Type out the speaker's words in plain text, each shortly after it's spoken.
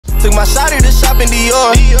Took my shot at the shop in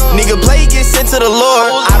Dior. Nigga play, get sent to the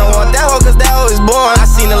Lord. I don't want that hoe cause that hoe is born. I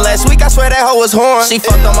seen her last week, I swear that hoe was horn. She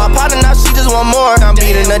fucked on my partner, now she just want more. I'm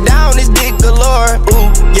beating her down, this dick galore.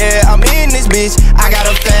 Ooh, yeah, I'm in this bitch. I got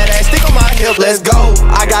a fat ass stick on my hip, let's go.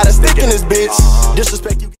 I got a stick in this bitch.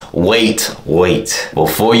 Disrespect you. Wait.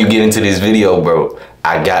 Before you get into this video, bro,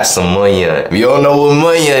 I got some money on. If you don't know what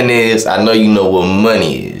money is, I know you know what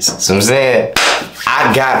money is. So I'm saying,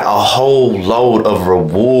 I got a whole load of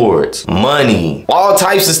rewards, money, all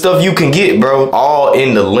types of stuff you can get, bro. All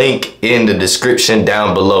in the link in the description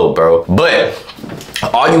down below, bro. But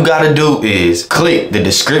all you gotta do is click the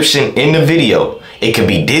description in the video. It could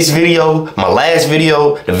be this video, my last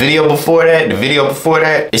video, the video before that, the video before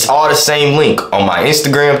that. It's all the same link on my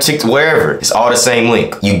Instagram, TikTok, wherever. It's all the same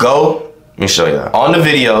link. You go, let me show y'all. On the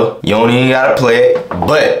video, you don't even gotta play it,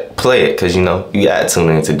 but play it, cause you know, you gotta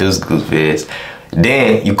tune into Deuce Goose Vids.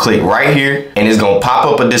 Then you click right here and it's gonna pop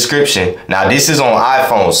up a description. Now this is on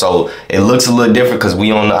iPhone, so it looks a little different cause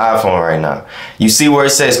we on the iPhone right now. You see where it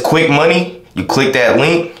says quick money? You click that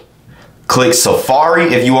link. Click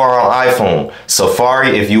Safari if you are on iPhone.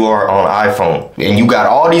 Safari if you are on iPhone. And you got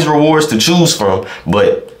all these rewards to choose from,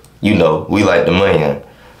 but you know, we like the money.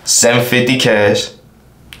 $750 cash.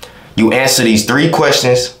 You answer these 3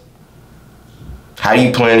 questions. How do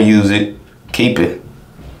you plan to use it? Keep it.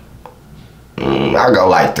 I'll go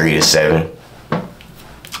like 3 to 7.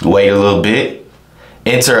 Wait a little bit.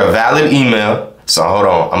 Enter a valid email. So hold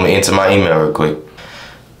on, I'm gonna enter my email real quick.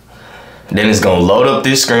 Then it's gonna load up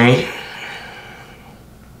this screen.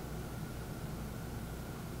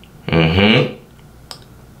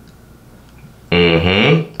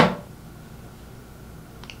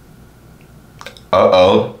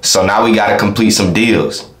 Uh-oh. So now we gotta complete some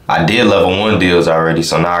deals. I did level 1 deals already,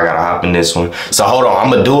 so now I gotta hop in this one. So hold on,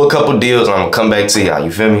 I'm gonna do a couple deals and I'm gonna come back to y'all,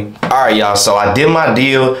 you feel me? All right, y'all, so I did my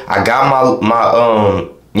deal. I got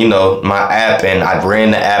you know, my app, and I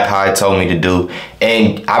ran the app how it told me to do.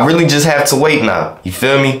 And I really just have to wait now, you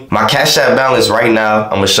feel me? My Cash App balance right now,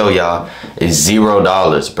 I'm gonna show y'all, is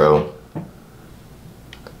 $0, bro.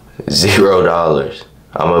 $0.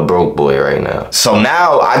 I'm a broke boy right now. So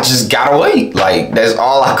now I just gotta wait. Like, that's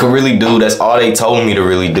all I could really do. That's all they told me to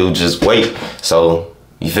really do, just wait. So,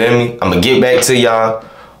 you feel me? I'm gonna get back to y'all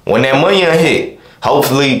when that money hit.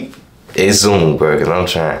 Hopefully, it's soon, bro, cause I'm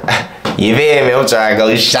trying. You feel me? I'm trying to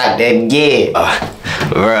go shot that gig.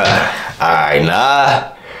 Bruh, alright,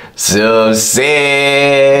 nah. So I'm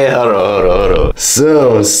saying, hold on.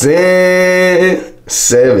 So I'm saying,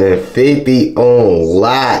 $750 on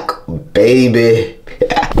lock, baby.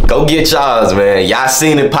 Go get y'all's, man. Y'all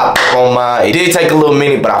seen it pop up on mine. It did take a little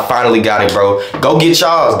minute, but I finally got it, bro. Go get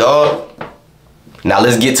y'all's, dog. Now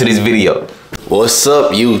let's get to this video. What's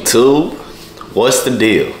up, YouTube? What's the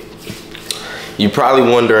deal? You're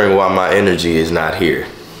probably wondering why my energy is not here.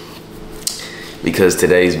 Because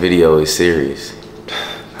today's video is serious.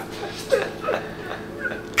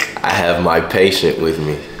 I have my patient with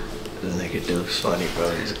me. This nigga dude's funny, bro.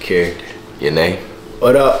 He's a character. Your name?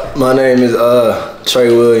 What up? My name is Trey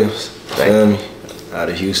Williams. Feel me? Out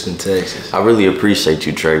of Houston, Texas. I really appreciate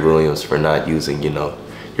you, Trey Williams, for not using, you know,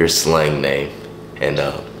 your slang name and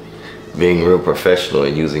being real professional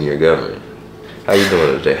and using your government. How you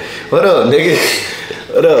doing today? What up, nigga?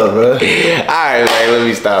 What up, bro? Alright, man, let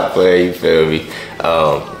me stop playing, you feel me?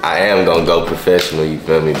 I am gonna go professional, you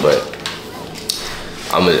feel me? But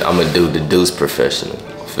I'm gonna do the Deuce professional,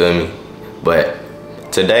 you feel me? But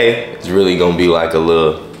today is really gonna be like a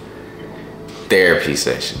little therapy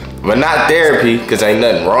session. But not therapy, cause ain't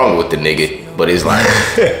nothing wrong with the nigga, but it's like,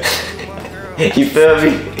 you feel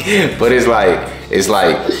me? But it's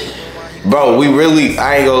like, bro, we really,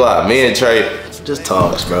 I ain't gonna lie, me and Trey, just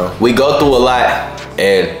talks, bro. we go through a lot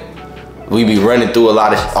and we be running through a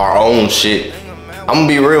lot of our own shit. I'm gonna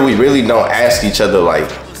be real, we really don't ask each other like,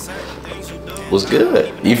 what's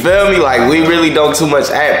good? You feel me? Like, we really don't too much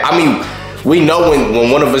ask. I mean, we know when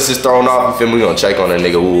one of us is thrown off, you feel me, we gonna check on that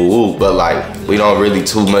nigga, woo woo, but like, we don't really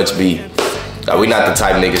too much be, we not the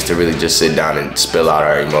type of niggas to really just sit down and spill out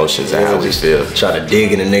our emotions and how we feel. Try to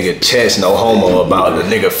dig in a nigga chest, no homo about the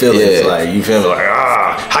nigga feelings. Yeah. Like, you feel me? Like,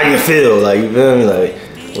 how you feel? Like, you feel me? Like,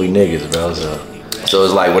 we niggas, bro, So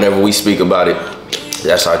it's like, whenever we speak about it,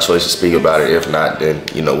 that's our choice to speak about it. If not, then,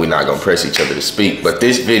 you know, we're not gonna press each other to speak. But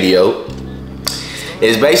this video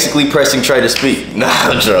is basically pressing Trey to speak. Nah,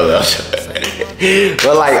 I'm trolling.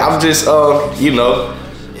 But like, I'm just, you know,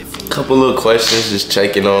 a couple little questions, just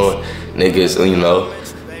checking on niggas, you know.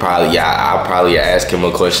 Probably, I'll probably ask him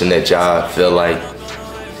a question that y'all feel like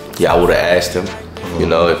y'all would've asked him. You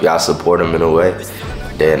know, if y'all support him in a way,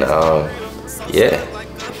 then, yeah.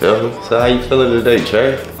 Feel me? So how you feeling today,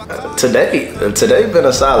 Trey? today been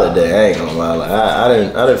a solid day. I ain't gonna lie. Like,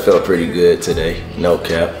 I didn't feel pretty good today. No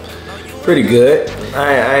cap. Pretty good.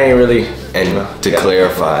 I ain't really. And to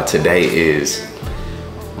clarify, today is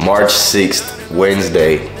March 6th,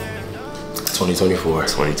 Wednesday, 2024.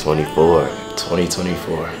 2024.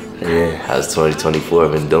 2024. Yeah. How's 2024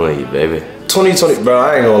 been doing you, baby? 2020, bro,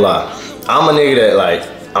 I ain't gonna lie. I'm a nigga that like,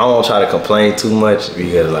 I don't try to complain too much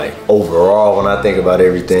because like overall when I think about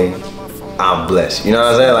everything, I'm blessed. You know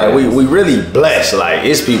what I'm saying? Like we really blessed. Like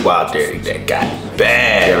it's people out there that got it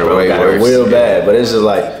bad, bro. Got it real bad. But it's just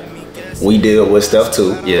like we deal with stuff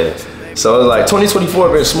too. Yeah. So it's like 2024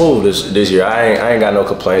 been smooth this year. I ain't got no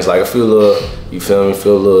complaints. Like I feel a little, you feel me?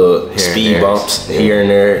 Feel a little speed bumps here and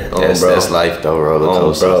there. That's life though, roller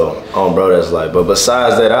coaster. Bro, that's life. But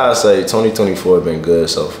besides that, I'd say 2024 been good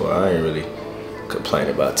so far. I ain't really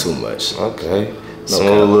complaining about too much. Okay.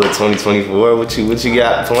 Smooth little 2024. What you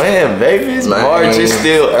got planned, baby? It's March. It's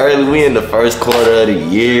still early. We in the first quarter of the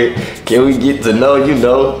year. Can we get to know, you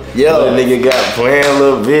know? Yo, what nigga got planned a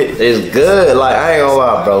little bit. It's good. Like I ain't gonna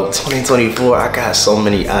lie, bro. 2024. I got so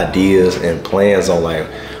many ideas and plans on like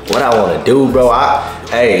what I want to do, bro.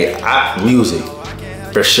 Music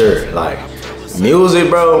for sure. Like music,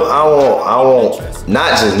 bro. I want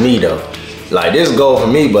not just me though. Like this goal for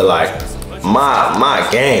me, but like my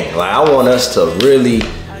gang. Like I want us to really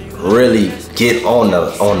get on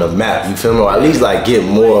the map, you feel me? Or at least like get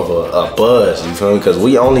more of a buzz, you feel me? Because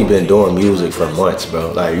we only been doing music for months,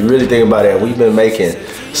 bro. Like you really think about it, we've been making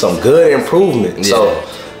some good improvement. Yeah.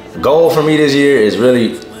 So goal for me this year is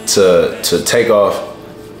really to take off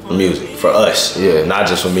music for us. Yeah, not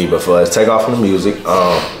just for me, but for us. Take off on the music.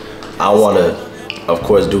 I want to, of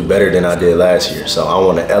course, do better than I did last year. So I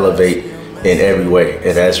want to elevate in every way,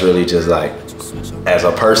 and that's really just like as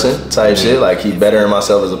a person type shit, like keep bettering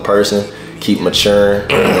myself as a person, keep maturing,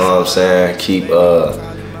 you know what I'm saying, keep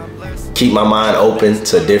my mind open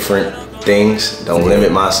to different things, don't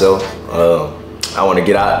limit myself. I want to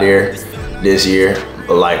get out there this year,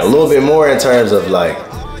 but like a little bit more in terms of like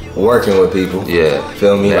working with people. Yeah,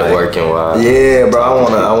 feel me? Networking wise. Yeah, bro,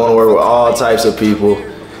 I wanna work with all types of people,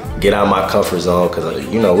 get out of my comfort zone, cause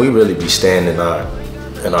you know we really be standing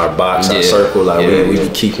in our box, our circle, like we be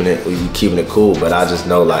keeping it cool. But I just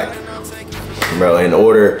know, like, bro, in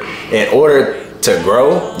order to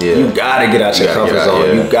grow, you gotta get out your comfort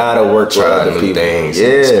zone. You gotta work with other people,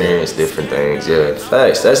 experience different things. Yeah,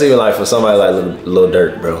 facts. That's even like for somebody like Lil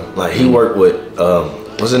Durk, bro. Like he worked with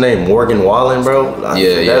what's his name, Morgan Wallen, bro. Like,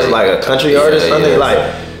 that's like a country artist. Like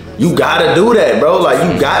you gotta do that, bro. Like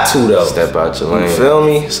you got to though. Step out your lane. You feel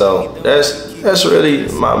me? So that's really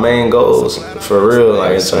my main goals for real,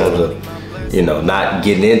 like in terms of, you know, not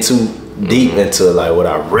getting into deep into like what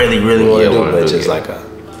I really want to do, but just like a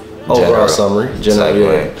overall summary.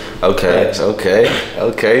 Okay.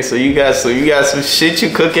 So you got some shit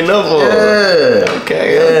you cooking up on. Yeah.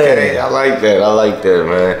 Okay. I like that,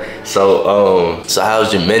 man. So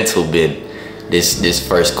how's your mental been this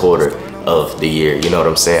first quarter of the year? You know what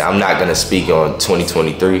I'm saying? I'm not gonna speak on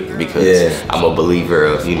 2023 because I'm a believer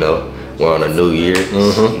of, you know, we're on a new year,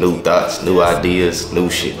 new thoughts, new ideas, new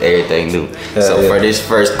shit, everything new. So for this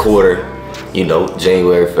first quarter, you know,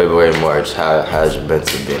 January, February, March, how's your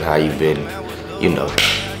mental been? How you been, you know,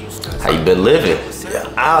 how you been living?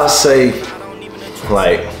 I'll say,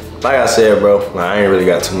 like I said, bro, I ain't really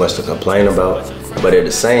got too much to complain about. But at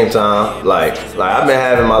the same time, like I've been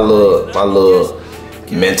having my little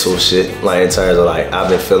mental shit, like in terms of like I've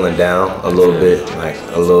been feeling down a little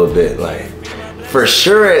bit, like for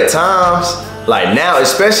sure at times, like now,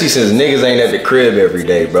 especially since niggas ain't at the crib every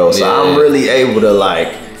day, bro. So I'm really able to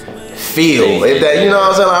like feel, if that, you know what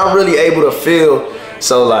I'm saying? Like, I'm really able to feel.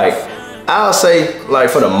 So like, I'll say like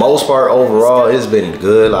for the most part overall, it's been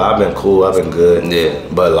good. Like I've been cool, I've been good. Yeah.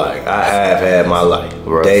 But like I have had my like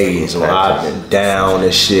days when I've been down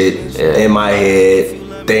and shit in my head.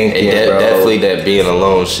 Thinking, bro. Definitely that being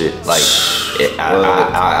alone shit. Like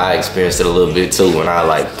I experienced it a little bit too when I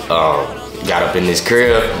like got up in this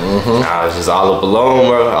crib. I was just all up alone,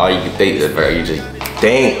 bro. All you can think is, bro, you just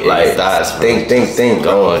think, like thoughts, think.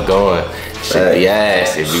 Going. Shit the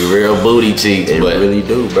ass. It be real booty cheeks. It really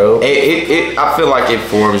do, bro. I feel like it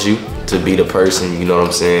forms you to be the person, you know what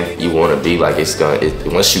I'm saying, you want to be. Like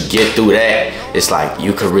once you get through that, it's like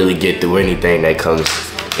you can really get through anything that comes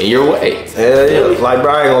in your way. Yeah. Like,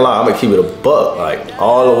 bro, I ain't gonna lie, I'm gonna keep it a buck, like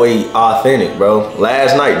all the way authentic, bro.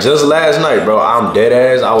 Just last night, bro, I'm dead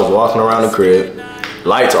ass. I was walking around the crib,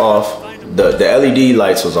 lights off. The LED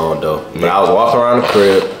lights was on though, but I was walking around the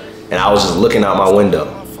crib and I was just looking out my window,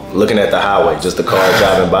 looking at the highway, just the cars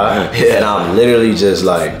driving by, and I'm literally just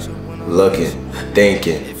like looking,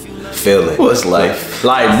 thinking, feeling. What's life?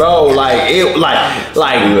 Like, bro, like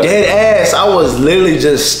dead ass. I was literally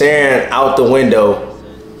just staring out the window,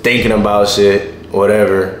 thinking about shit,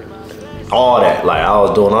 whatever, all that. Like, I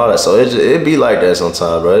was doing all that. So it be like that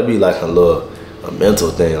sometimes, bro. It be like a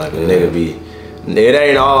mental thing. Like, a nigga be, it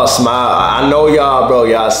ain't all smile. I know y'all, bro.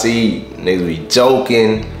 Y'all see niggas be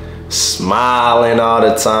joking, smiling all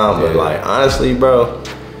the time, but like, honestly, bro,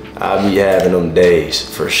 I be having them days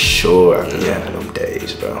for sure. I be having them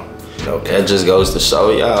days, bro. That just goes to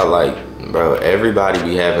show y'all, like, bro, everybody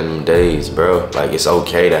be having them days, bro. Like, it's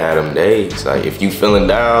okay to have them days. Like, if you feeling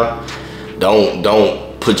down,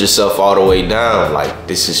 don't put yourself all the way down. Like,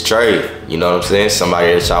 this is Trey, you know what I'm saying?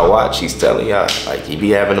 Somebody that y'all watch, he's telling y'all, like, he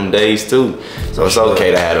be having them days too. So it's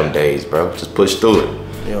okay to have them days, bro. Just push through it.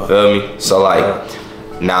 Yeah. Feel me? So like,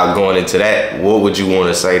 now going into that, what would you want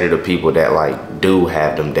to say to the people that like do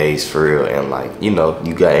have them days for real, and like, you know,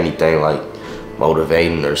 you got anything like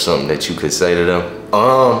motivating or something that you could say to them?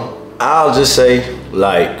 I'll just say,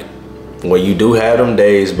 like, when you do have them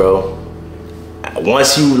days, bro,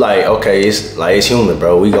 once you like, okay, it's human,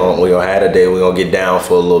 bro. We gonna have a day, we gonna get down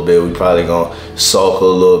for a little bit, we probably gonna sulk a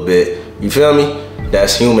little bit. You feel me?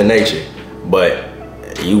 That's human nature. But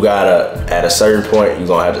you gotta, at a certain point, you're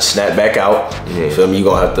gonna have to snap back out. You feel me?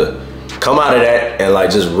 You're gonna have to come out of that and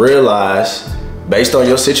like just realize, based on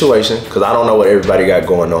your situation, because I don't know what everybody got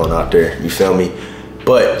going on out there, you feel me?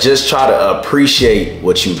 But just try to appreciate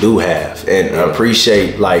what you do have, and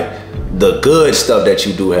appreciate like the good stuff that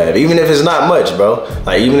you do have, even if it's not much, bro.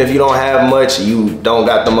 Like, even if you don't have much, you don't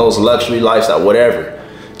got the most luxury lifestyle, whatever.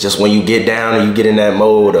 Just when you get down and you get in that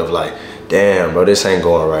mode of like, damn, bro, this ain't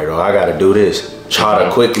going right, or I gotta do this. Try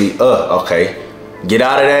to quickly, okay, get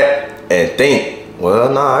out of that and think,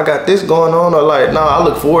 well, nah, I got this going on, or like, nah, I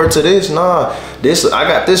look forward to this, nah, I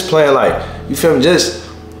got this plan, like, you feel me? Just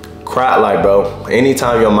cry, like, bro,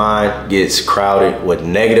 anytime your mind gets crowded with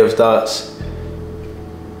negative thoughts,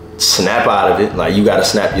 snap out of it. Like, you gotta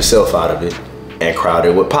snap yourself out of it and crowd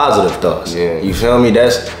it with positive thoughts. Yeah. You feel me?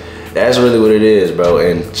 That's really what it is, bro.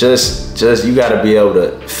 And just you gotta be able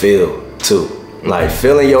to feel too. Like,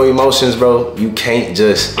 feeling your emotions, bro. You can't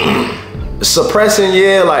just suppressing,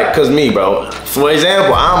 like, cause me, bro. For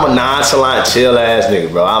example, I'm a nonchalant, chill ass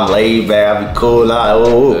nigga, bro. I'm laid back, I be cool,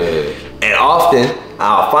 and often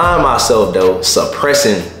I'll find myself though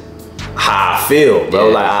suppressing how I feel, bro.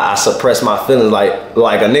 Like, I suppress my feelings like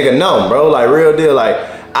a nigga numb, bro. Like, real deal. Like,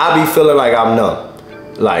 I be feeling like I'm numb.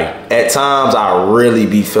 Like, at times I really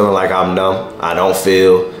be feeling like I'm numb. I don't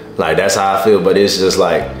feel like that's how I feel, but it's just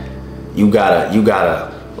like, you gotta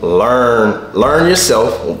learn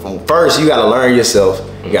yourself. First, you gotta learn yourself.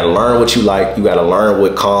 You gotta learn what you like. You gotta learn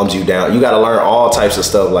what calms you down. You gotta learn all types of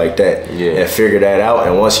stuff like that and figure that out.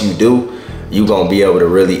 And once you do, you gonna be able to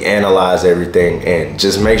really analyze everything, and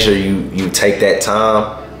just make sure you take that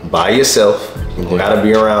time by yourself. You gotta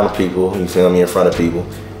be around people, you feel me, in front of people,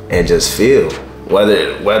 and just feel.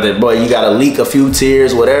 Whether boy, you gotta leak a few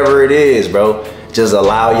tears, whatever it is, bro. Just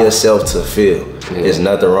allow yourself to feel. There's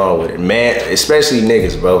nothing wrong with it, man. Especially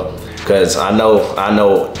niggas, bro. Cause I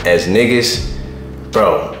know as niggas,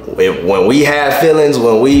 bro, when we have feelings,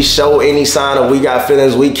 when we show any sign of we got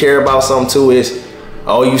feelings, we care about something too, is,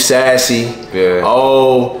 oh, you sassy.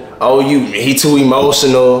 Oh, he too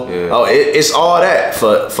emotional. Oh, it's all that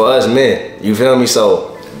for us men. You feel me?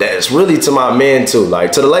 So that's really to my men too,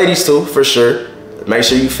 like to the ladies too, for sure. Make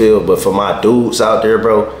sure you feel, but for my dudes out there,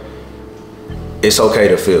 bro, it's okay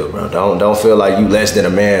to feel, bro. Don't feel like you less than a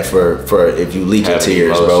man for if you leak your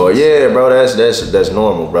tears, bro. Yeah, bro, that's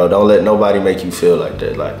normal, bro. Don't let nobody make you feel like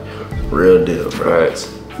that. Like, real deal, bro. Facts.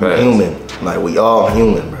 Human. Like, we all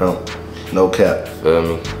human, bro. No cap.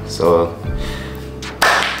 Feel me? So,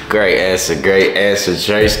 great answer, Trey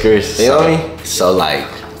Skris. You know me? So like,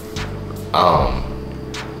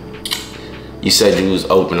 you said you was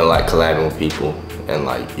open to like collabing with people and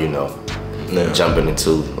like, you know, jumping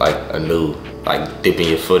into like a new, like dipping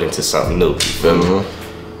your foot into something new. You feel me?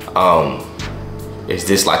 Is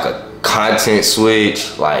this like a content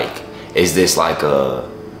switch? Like, is this like a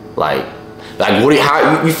what?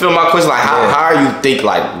 How you feel my question? Like, how are you think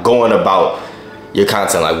like going about your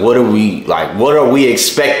content? Like, what are we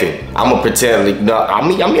expecting? I'm gonna pretend like, no, I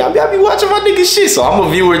be watching my nigga shit, so I'm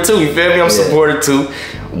a viewer too. You feel me? I'm a supporter too.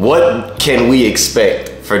 What can we expect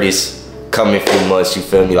for this coming few months? You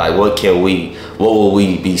feel me? Like, what will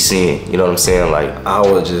we be seeing? You know what I'm saying? Like, I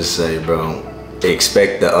would just say, bro,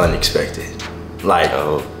 expect the unexpected. Like,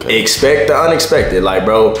 expect the unexpected. Like,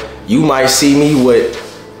 bro, you might see me with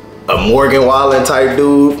a Morgan Wallen type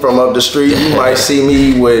dude from up the street. You might see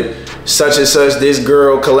me with such and such, this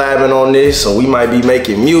girl collabing on this, so we might be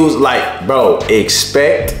making music. Like, bro,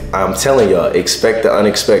 I'm telling y'all, expect the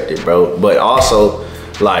unexpected, bro. But also,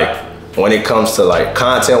 like, when it comes to like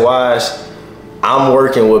content wise, I'm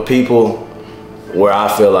working with people where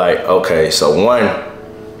I feel like, okay, so one,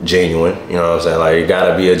 genuine, you know what I'm saying? Like, it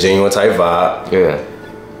gotta be a genuine type vibe. Yeah.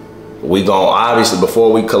 We gon' obviously,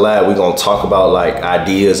 before we collab, we gonna talk about like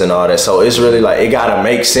ideas and all that. So it's really like, it gotta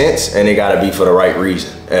make sense and it gotta be for the right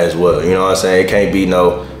reason as well. You know what I'm saying? It can't be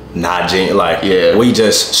no not genuine. Like, we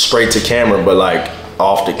just straight to camera, but like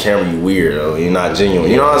off the camera you weird though. You're not genuine.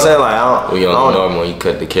 You know what I'm saying? Like, I don't normal when you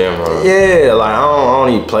cut the camera off. Yeah, like I don't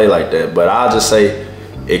even play like that. But I'll just say,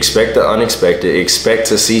 expect the unexpected. Expect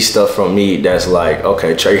to see stuff from me that's like,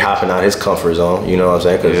 okay, Trey hopping out his comfort zone. You know what I'm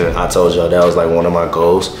saying? Because I told y'all that was like one of my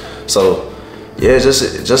goals. So yeah,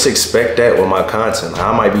 just expect that with my content.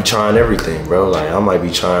 I might be trying everything, bro. Like, I might be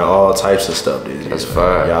trying all types of stuff this year. That's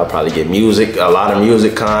fine. Y'all probably get music, a lot of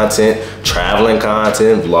music content, traveling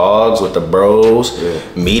content, vlogs with the bros,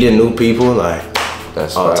 meeting new people, like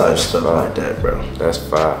that's all fine. types of stuff like that, bro. That's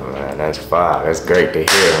fine, man. That's fine. That's great to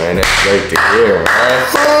hear, man. That's great to hear, man. I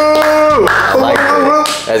like that.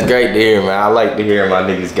 That's great to hear, man. I like to hear my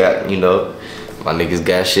niggas got, you know, my niggas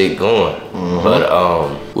got shit going. But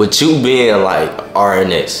with you being like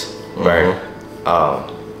RNS, right?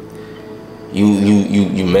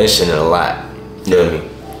 You mentioned it a lot. You know what I mean?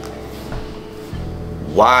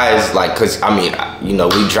 Why is like, cause I mean, you know,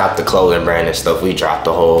 we dropped the clothing brand and stuff. We dropped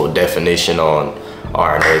the whole definition on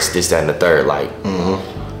RNS, this, that, and the third. Like,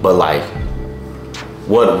 but like,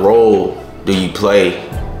 what role do you play,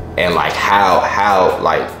 and like how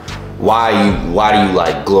like, why do you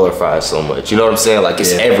like glorify it so much? You know what I'm saying? Like,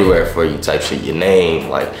 it's everywhere for you type shit. Your name,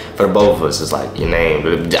 like, for both of us, it's like your name.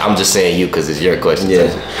 I'm just saying you because it's your question.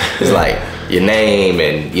 It's like your name,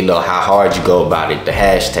 and you know how hard you go about it, the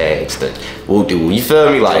hashtags, the woo-doo. You feel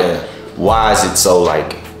me? Like, why is it so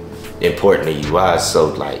like important to you? Why is it so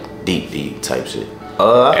like deep type shit?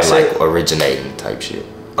 And like originating type shit.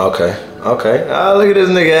 Okay. Look at this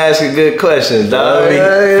nigga asking good questions, dog.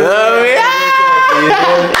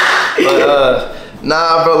 But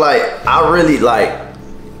nah, bro, like, I really like,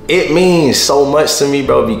 it means so much to me,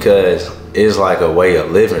 bro, because it's like a way of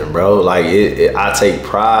living, bro. Like, I take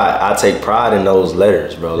pride in those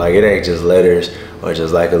letters, bro. Like, it ain't just letters or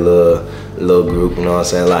just like a little group, you know what I'm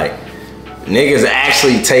saying? Like, niggas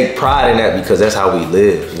actually take pride in that because that's how we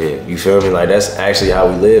live. Yeah, you feel me? Like, that's actually how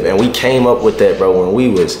we live. And we came up with that, bro, when we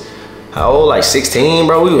was, how old? Like 16,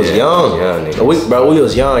 bro. We was young. We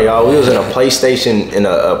was young, y'all. We was in a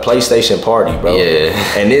PlayStation party, bro. Yeah.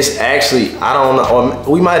 And this actually, I don't know.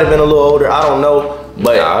 Or we might have been a little older. I don't know.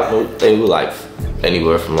 But I think we like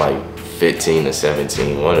anywhere from like 15 to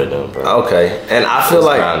 17, one of them, bro. Okay. And I feel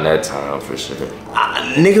like around that time for sure.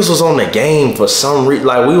 Niggas was on the game for some reason.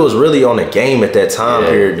 Like, we was really on the game at that time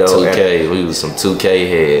period, though. 2K, we was some 2K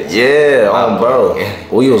heads. Yeah, bro.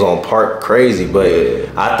 We was on park crazy, but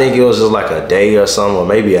I think it was just like a day or something, or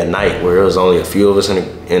maybe a night where it was only a few of us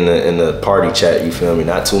in the party chat. You feel me?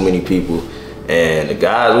 Not too many people. And the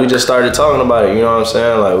guys, we just started talking about it. You know what I'm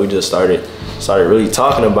saying? Like, we just started really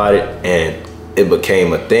talking about it, and it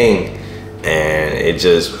became a thing. And it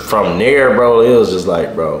just, from there, bro, it was just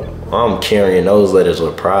like, bro, I'm carrying those letters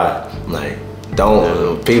with pride. Like,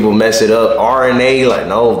 don't people mess it up. RNA, like,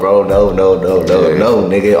 no, bro, no,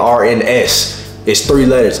 nigga. RNS. It's 3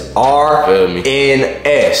 letters.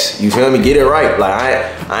 RNS. You feel me? Get it right. Like,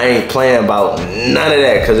 I ain't playing about none of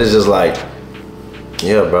that, because it's just like,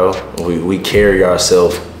 yeah, bro, we carry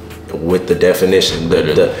ourselves with the definition.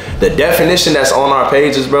 The definition that's on our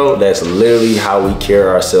pages, bro, that's literally how we carry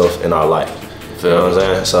ourselves in our life. You know what I'm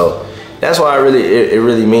saying? So that's why it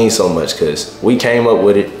really means so much, because we came up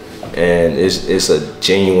with it, and it's a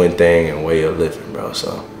genuine thing and way of living, bro.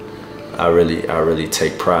 So I really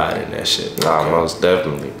take pride in that shit. Nah, most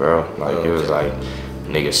definitely, bro. Like, it was like,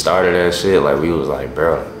 niggas started that shit, like, we was like,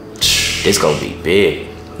 bro, this gonna be big.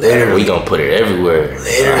 Literally. We gonna put it everywhere.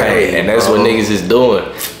 Literally, and that's what niggas is doing.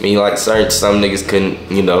 I mean, like, some niggas couldn't,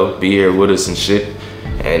 you know, be here with us and shit.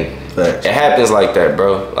 And it happens like that,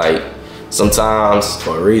 bro. Like, sometimes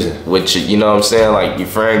for a reason. With you know what I'm saying? Like, your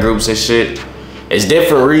friend groups and shit. It's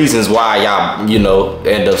different reasons why y'all, you know,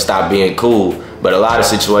 end up stop being cool. But a lot of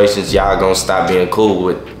situations, y'all gonna stop being cool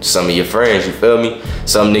with some of your friends, you feel me?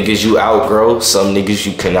 Some niggas you outgrow, some niggas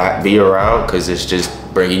you cannot be around because it's just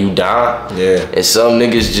bringing you down. Yeah. And some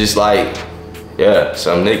niggas just like,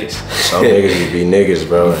 some niggas. Some niggas be niggas,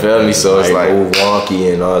 bro. You feel me? So it's like move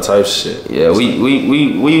wonky and all types of shit. Yeah, we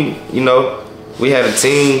you know, we had a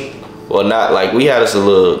team. Well, not like, we had us a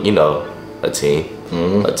little, you know, a team.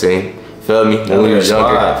 Feel feel me? When we was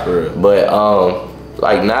younger. For real. But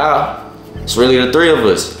like now, it's really the three of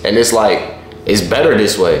us, and it's like it's better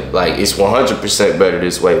this way. Like it's 100% better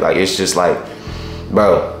this way. Like it's just like,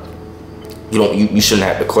 bro, you shouldn't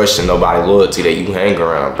have to question nobody's loyalty that you hang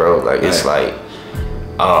around, bro. Like it's like,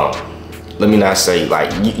 let me not say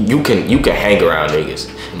like you can hang around niggas,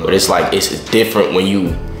 but it's like it's different when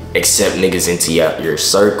you accept niggas into your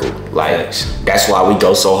circle. Like that's why we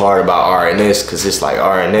go so hard about RNS, cause it's like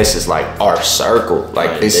RNS is like our circle.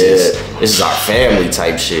 Like this is our family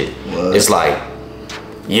type shit. What? It's like,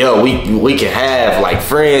 yo, we can have like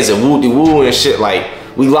friends and woo and shit. Like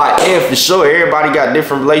we lock in for sure. Everybody got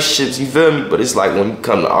different relationships, you feel me? But it's like when you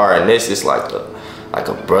come to RNS, it's like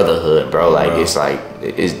a brotherhood, bro. Like it's like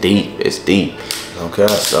it's deep. It's deep. Okay.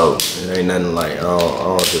 So it ain't nothing like I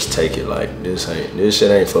don't just take it like this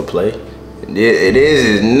shit ain't for play. It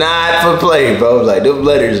is not for play, bro. Like them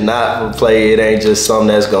letters not for play. It ain't just something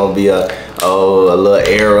that's gonna be a little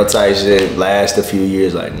arrow type shit, last a few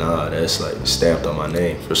years. Like nah, that's like stamped on my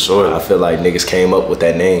name for sure. I feel like niggas came up with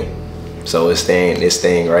that name. So it's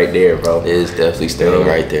staying right there, bro. It is definitely staying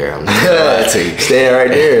right there. I'm staying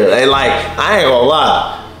right there. And like, I ain't gonna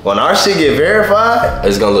lie. When our shit get verified,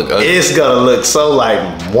 it's gonna look ugly. It's gonna look so like,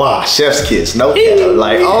 wow, chef's kiss. No cap.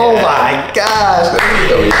 Like, oh my gosh.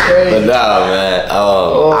 But nah, man.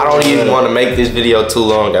 I don't even want to make this video too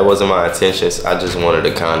long. That wasn't my intentions. I just wanted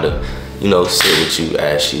to kind of, you know, sit with you,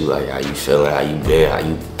 ask you like how you feeling, how you been, how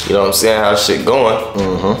you know what I'm saying, how shit going.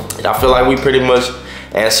 And I feel like we pretty much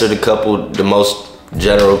answered the most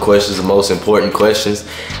general questions, the most important questions.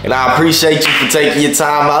 And I appreciate you for taking your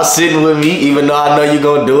time out sitting with me, even though I know you're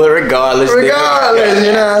gonna do it regardless. Regardless,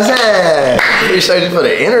 you know what I'm saying? Appreciate you for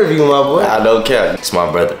the interview, my boy. I don't care. It's my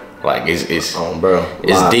brother. Like it's bro.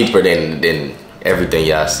 It's deeper than everything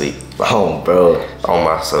y'all see. Bro. On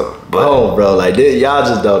myself. Bro, like this, y'all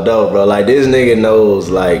just don't know, bro. Like this nigga knows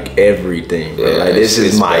like everything, bro. Like this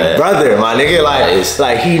is my brother, my nigga. Like it's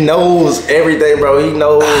like he knows everything, bro. He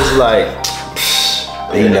knows like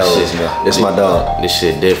he knows, man. This my dog. This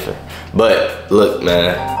shit different. But look,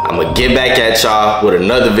 man, I'm gonna get back at y'all with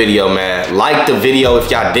another video, man. Like the video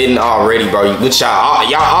if y'all didn't already, bro. Which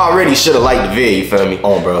y'all already should have liked the video, you feel me?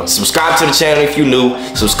 Bro. Subscribe to the channel if you new.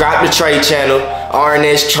 Subscribe to Trey channel,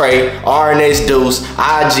 RNS Trey, RNS Deuce,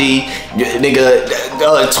 IG, nigga,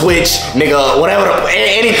 Twitch, nigga, whatever,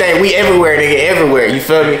 anything. We everywhere, nigga, everywhere, you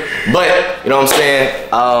feel me? But, you know what I'm saying?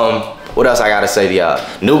 What else I gotta say to y'all?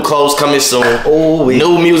 New clothes coming soon.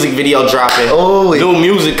 New music video dropping. New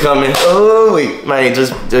music coming. Man,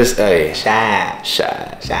 just hey.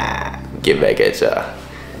 Shy. Get back at y'all.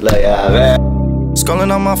 Love y'all, man.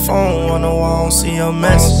 Scrolling on my phone, wonder why I don't see your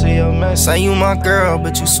message. Say you my girl,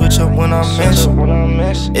 but you switch up when I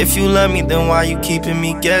mention. If you love me, then why you keeping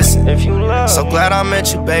me guessing? So glad I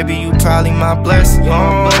met you, baby, you probably my blessing.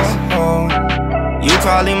 You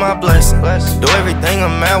probably my blessing. Do everything a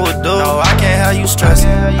man would do. No, I can't have you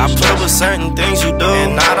stressing. I put with certain things you do,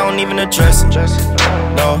 and I don't even address it.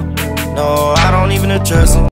 No, I don't even address it.